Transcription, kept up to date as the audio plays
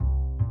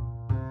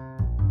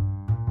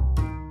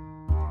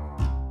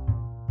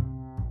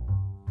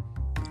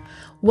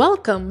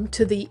Welcome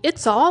to the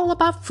It's All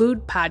About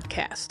Food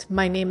podcast.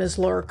 My name is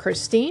Laura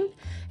Christine,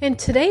 and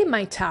today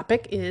my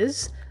topic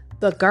is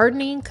the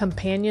gardening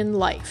companion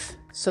life,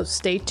 so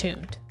stay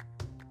tuned.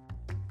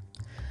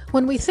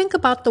 When we think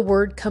about the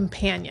word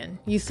companion,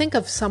 you think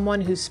of someone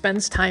who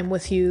spends time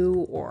with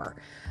you or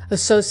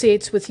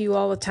associates with you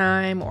all the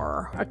time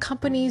or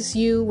accompanies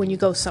you when you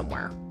go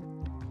somewhere.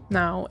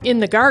 Now, in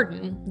the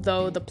garden,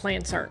 though the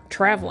plants aren't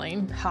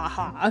traveling,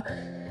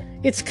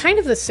 it's kind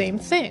of the same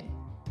thing.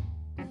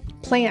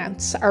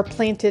 Plants are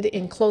planted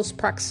in close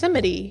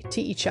proximity to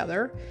each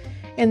other,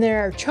 and they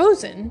are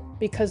chosen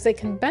because they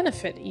can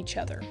benefit each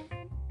other.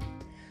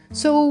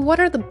 So what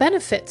are the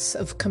benefits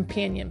of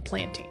companion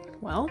planting?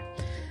 Well,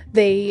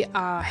 they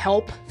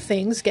help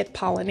things get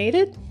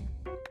pollinated.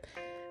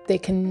 They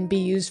can be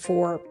used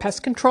for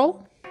pest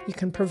control. You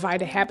can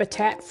provide a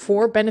habitat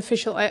for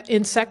beneficial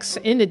insects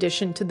in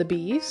addition to the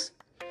bees.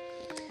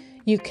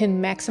 You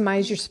can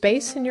maximize your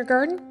space in your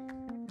garden.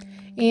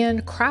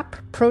 And crop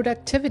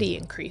productivity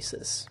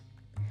increases.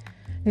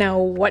 Now,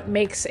 what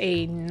makes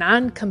a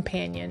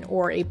non-companion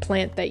or a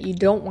plant that you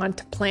don't want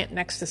to plant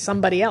next to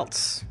somebody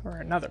else, or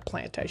another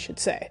plant, I should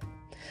say?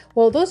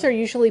 Well, those are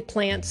usually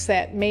plants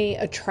that may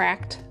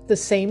attract the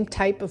same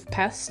type of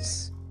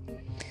pests.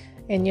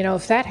 And,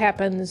 if that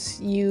happens,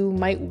 you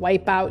might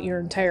wipe out your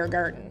entire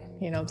garden,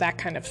 that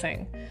kind of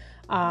thing.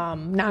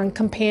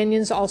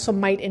 Non-companions also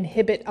might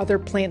inhibit other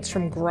plants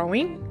from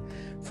growing.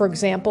 For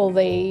example,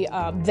 the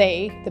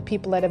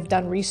people that have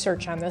done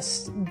research on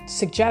this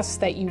suggest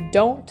that you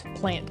don't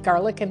plant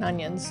garlic and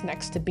onions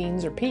next to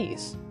beans or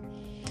peas.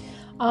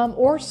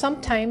 Or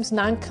sometimes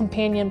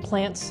non-companion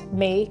plants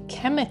may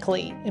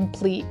chemically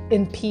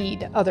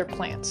impede other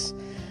plants.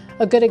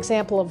 A good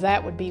example of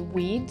that would be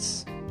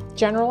weeds,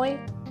 generally,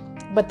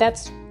 but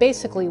that's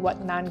basically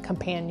what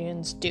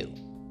non-companions do.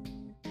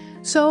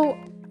 So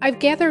I've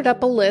gathered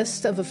up a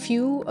list of a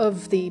few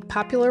of the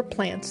popular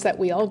plants that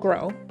we all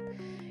grow.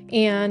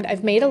 And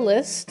I've made a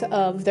list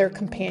of their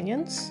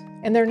companions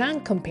and their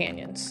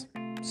non-companions.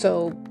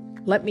 So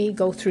let me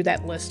go through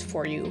that list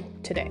for you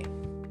today.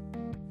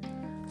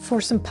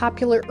 For some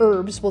popular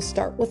herbs, we'll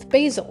start with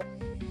basil.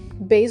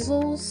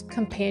 Basil's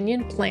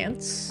companion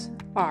plants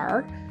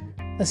are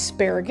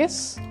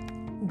asparagus,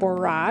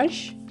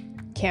 borage,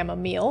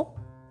 chamomile,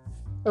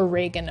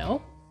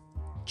 oregano,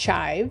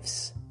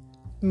 chives,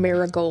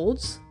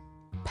 marigolds,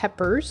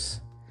 peppers,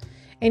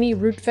 any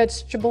root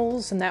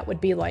vegetables, and that would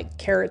be like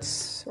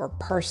carrots or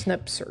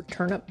parsnips or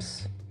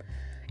turnips,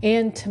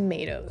 and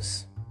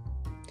tomatoes.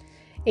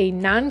 A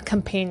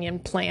non-companion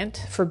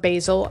plant for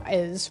basil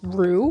is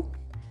rue,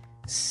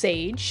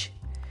 sage,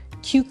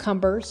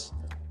 cucumbers,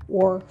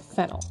 or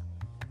fennel.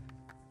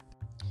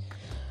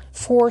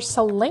 For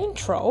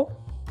cilantro,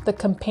 the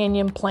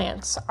companion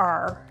plants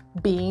are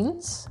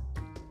beans,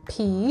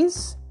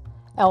 peas,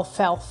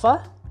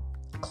 alfalfa,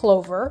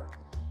 clover,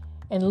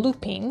 and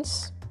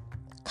lupines,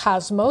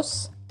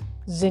 cosmos,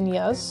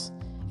 zinnias,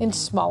 and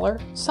smaller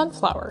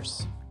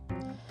sunflowers.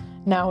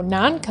 Now,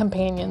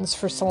 non-companions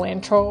for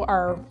cilantro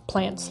are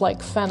plants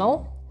like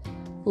fennel,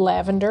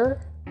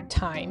 lavender,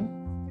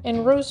 thyme,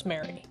 and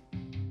rosemary.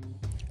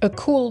 A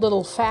cool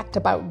little fact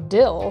about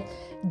dill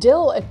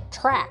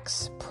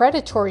attracts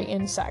predatory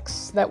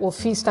insects that will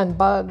feast on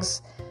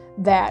bugs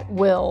that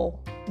will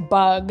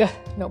bug,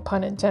 no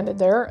pun intended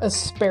there,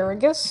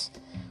 asparagus,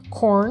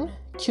 corn,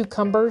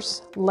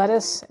 cucumbers,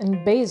 lettuce,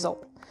 and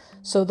basil.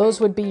 So those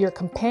would be your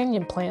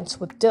companion plants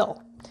with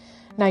dill.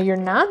 Now your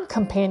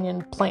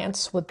non-companion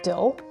plants with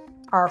dill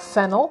are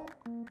fennel,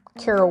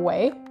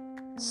 caraway,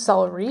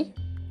 celery,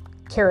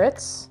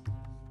 carrots,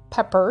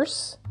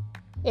 peppers,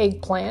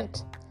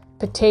 eggplant,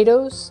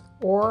 potatoes,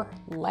 or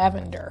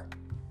lavender.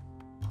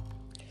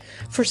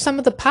 For some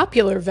of the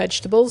popular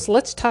vegetables,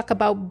 let's talk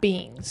about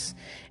beans.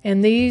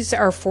 And these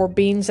are for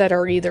beans that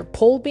are either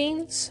pole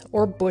beans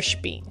or bush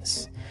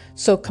beans.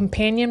 So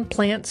companion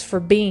plants for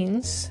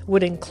beans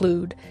would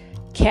include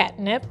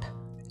catnip,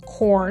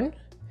 corn,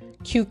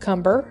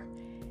 cucumber,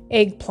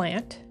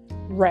 eggplant,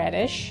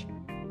 radish,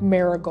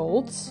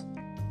 marigolds,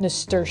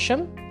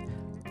 nasturtium,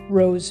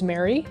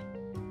 rosemary,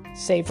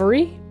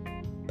 savory,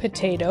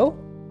 potato,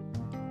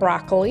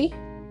 broccoli,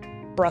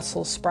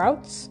 Brussels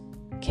sprouts,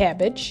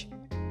 cabbage,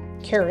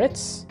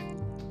 carrots,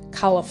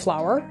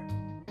 cauliflower,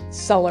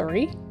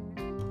 celery,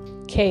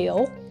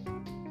 kale,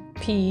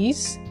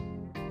 peas,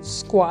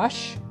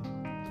 squash,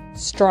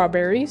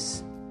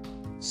 strawberries,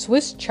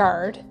 Swiss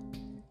chard,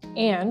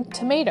 and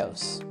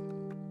tomatoes.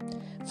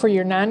 For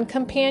your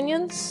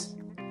non-companions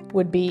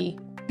would be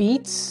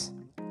beets,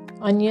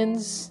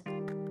 onions,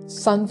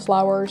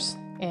 sunflowers,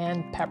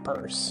 and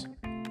peppers.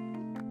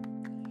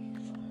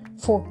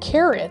 For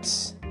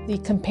carrots, the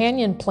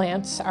companion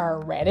plants are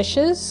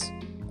radishes,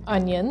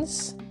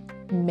 onions,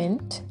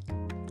 mint,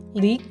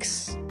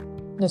 leeks,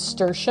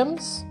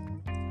 nasturtiums,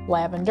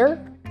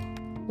 lavender,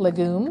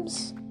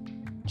 legumes,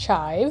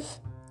 chive,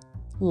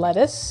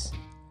 lettuce,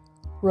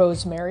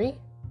 rosemary,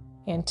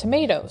 and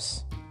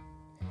tomatoes.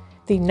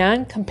 The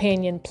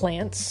non-companion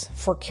plants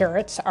for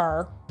carrots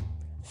are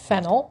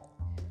fennel,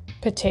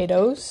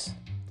 potatoes,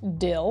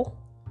 dill,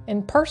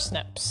 and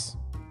parsnips.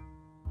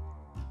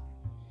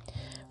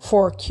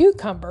 For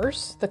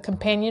cucumbers, the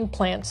companion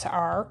plants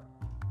are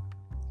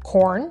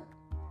corn,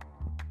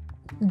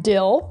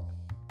 dill,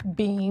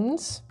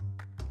 beans,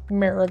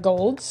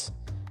 marigolds,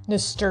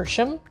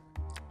 nasturtium,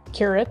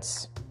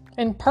 carrots,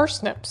 and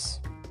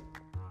parsnips.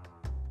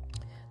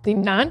 The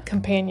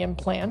non-companion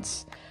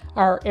plants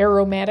are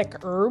aromatic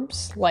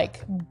herbs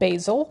like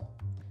basil,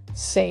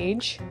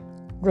 sage,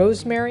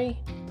 rosemary,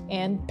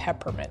 and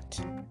peppermint.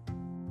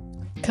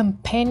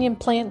 Companion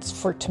plants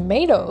for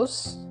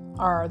tomatoes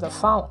are the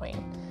following: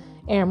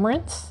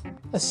 amaranth,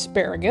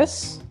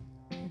 asparagus,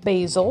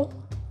 basil,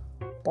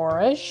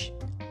 borage,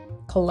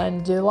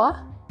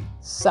 calendula,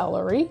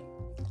 celery,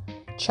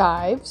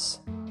 chives,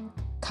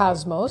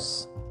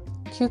 cosmos,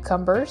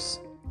 cucumbers,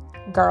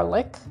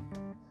 garlic,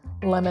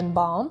 lemon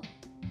balm,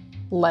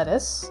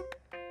 lettuce,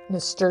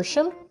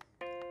 nasturtium,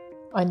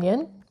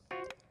 onion,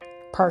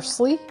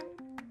 parsley,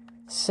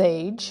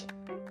 sage,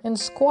 and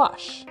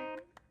squash.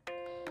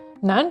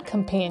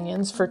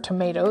 Non-companions for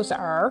tomatoes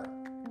are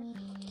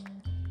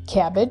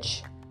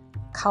cabbage,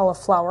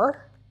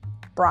 cauliflower,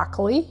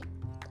 broccoli,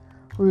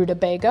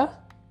 rutabaga,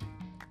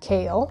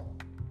 kale,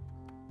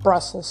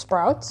 Brussels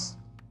sprouts,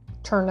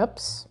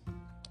 turnips,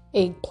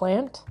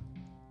 eggplant,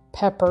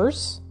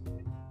 peppers,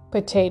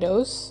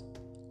 potatoes,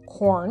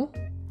 corn,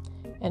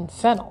 and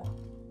fennel.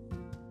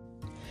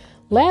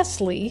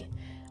 Lastly,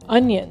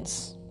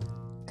 onions.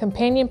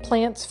 Companion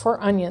plants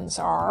for onions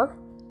are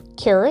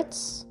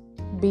carrots,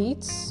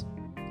 beets,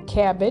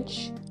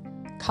 cabbage,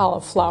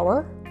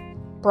 cauliflower,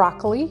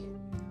 broccoli,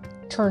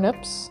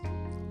 turnips,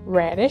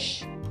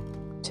 radish,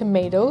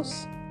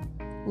 tomatoes,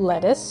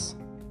 lettuce,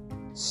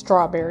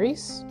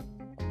 strawberries,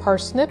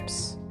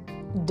 parsnips,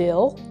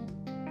 dill,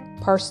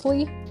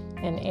 parsley,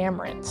 and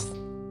amaranth.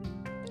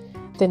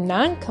 The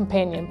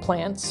non-companion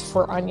plants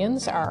for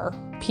onions are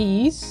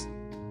peas,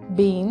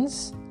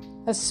 beans,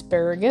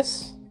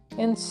 asparagus,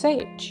 and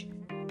sage.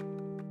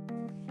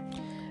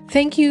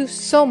 Thank you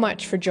so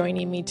much for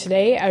joining me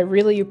today. I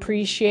really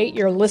appreciate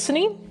your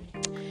listening.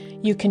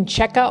 You can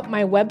check out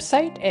my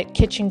website at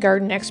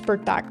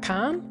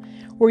kitchengardenexpert.com,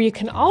 where you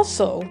can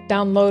also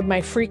download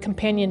my free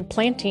companion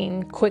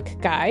planting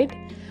quick guide.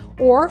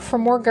 Or for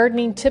more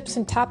gardening tips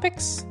and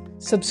topics,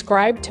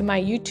 subscribe to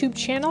my YouTube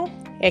channel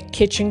at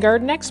Kitchen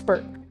Garden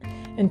Expert.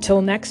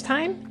 Until next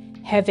time,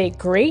 have a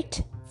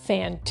great,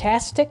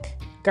 fantastic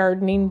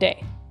gardening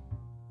day.